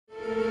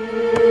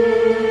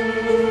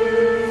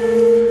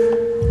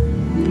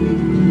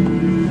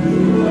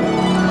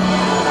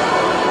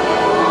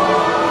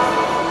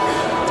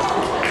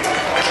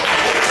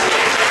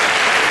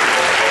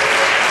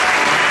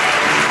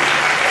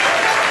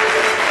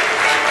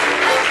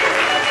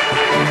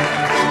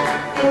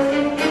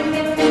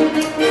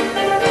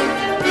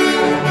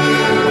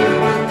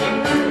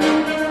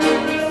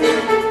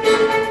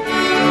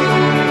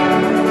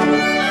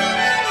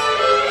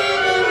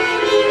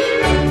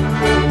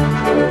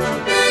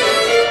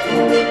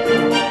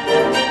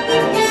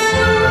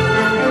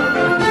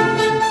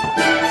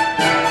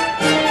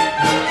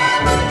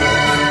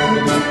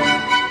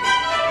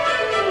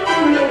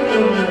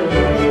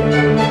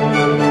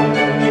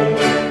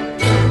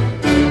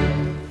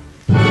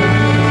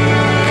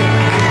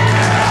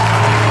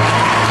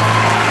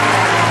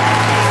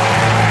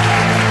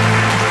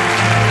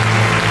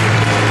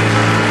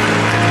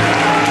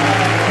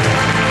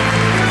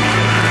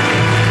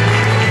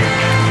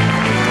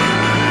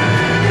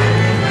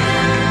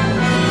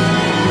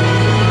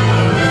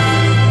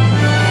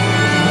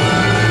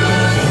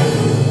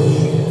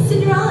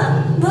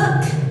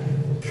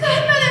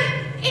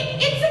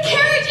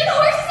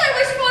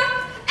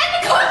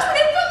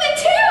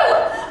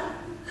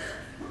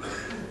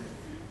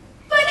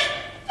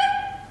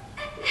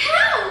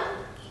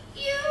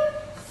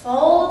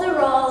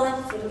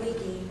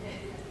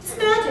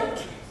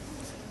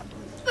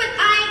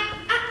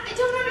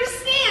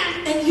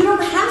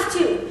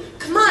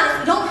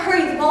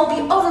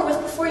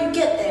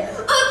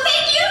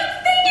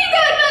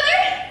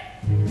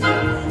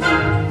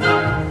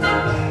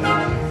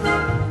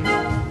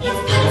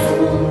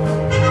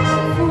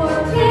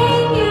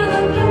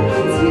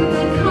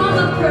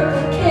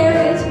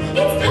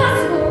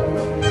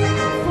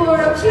for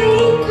a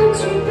plain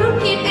country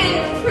bumpkin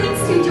and a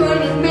prince to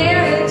join in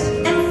marriage.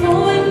 And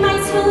foreign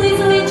mice will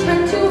easily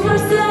turn to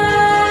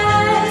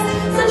horses.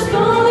 Such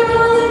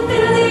vulnerable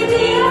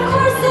infinity of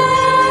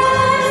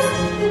courses.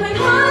 When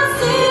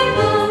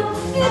possible,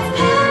 it's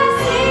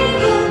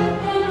passable.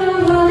 And the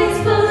world is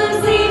full of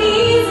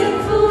zanies and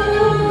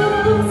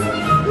fools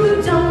who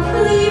don't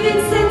believe in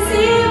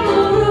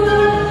sensible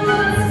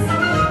rules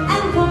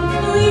and won't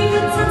believe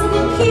what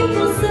sensible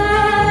people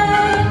say.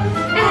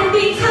 And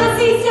because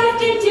he's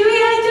daft and dewy,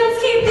 I just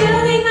keep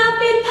building up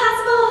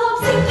impossible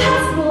hopes.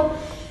 Impossible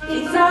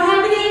things are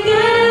happening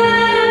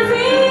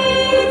every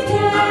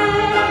day.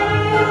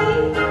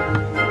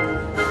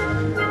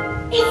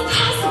 It's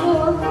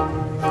possible.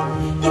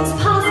 It's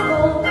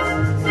possible.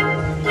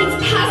 It's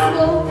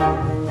possible.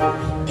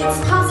 It's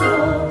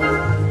possible.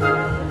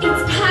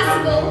 It's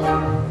possible.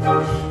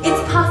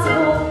 It's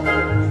possible.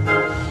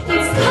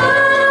 It's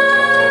possible.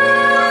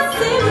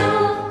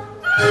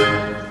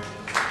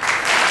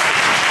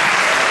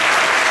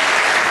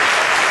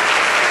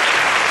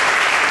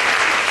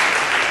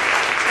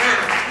 Now,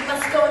 you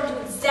must go and do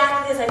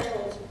exactly as I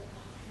told you.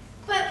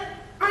 But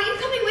aren't you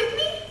coming with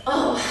me?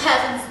 Oh,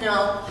 heavens no.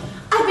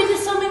 I've been to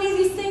so many of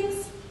these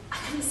things, I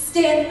couldn't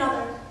stand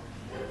another.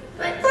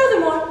 But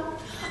furthermore,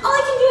 all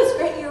I can do is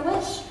grant your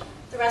wish.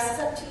 The rest is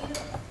up to you.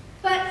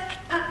 But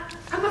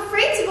I'm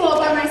afraid to go all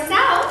by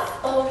myself.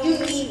 Oh, you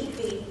needn't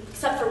be,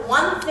 except for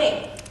one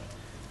thing.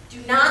 Do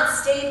not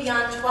stay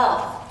beyond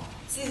 12.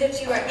 See that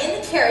you are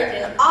in the carriage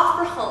and off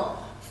for home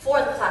before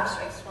the clock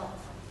strikes 12.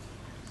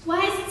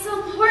 Why is it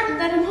so important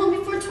that I'm home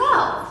before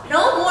 12?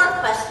 No more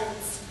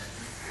questions.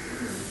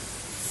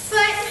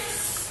 But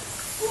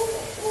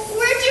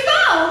where'd you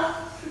go?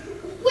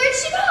 Where'd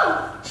she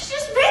go?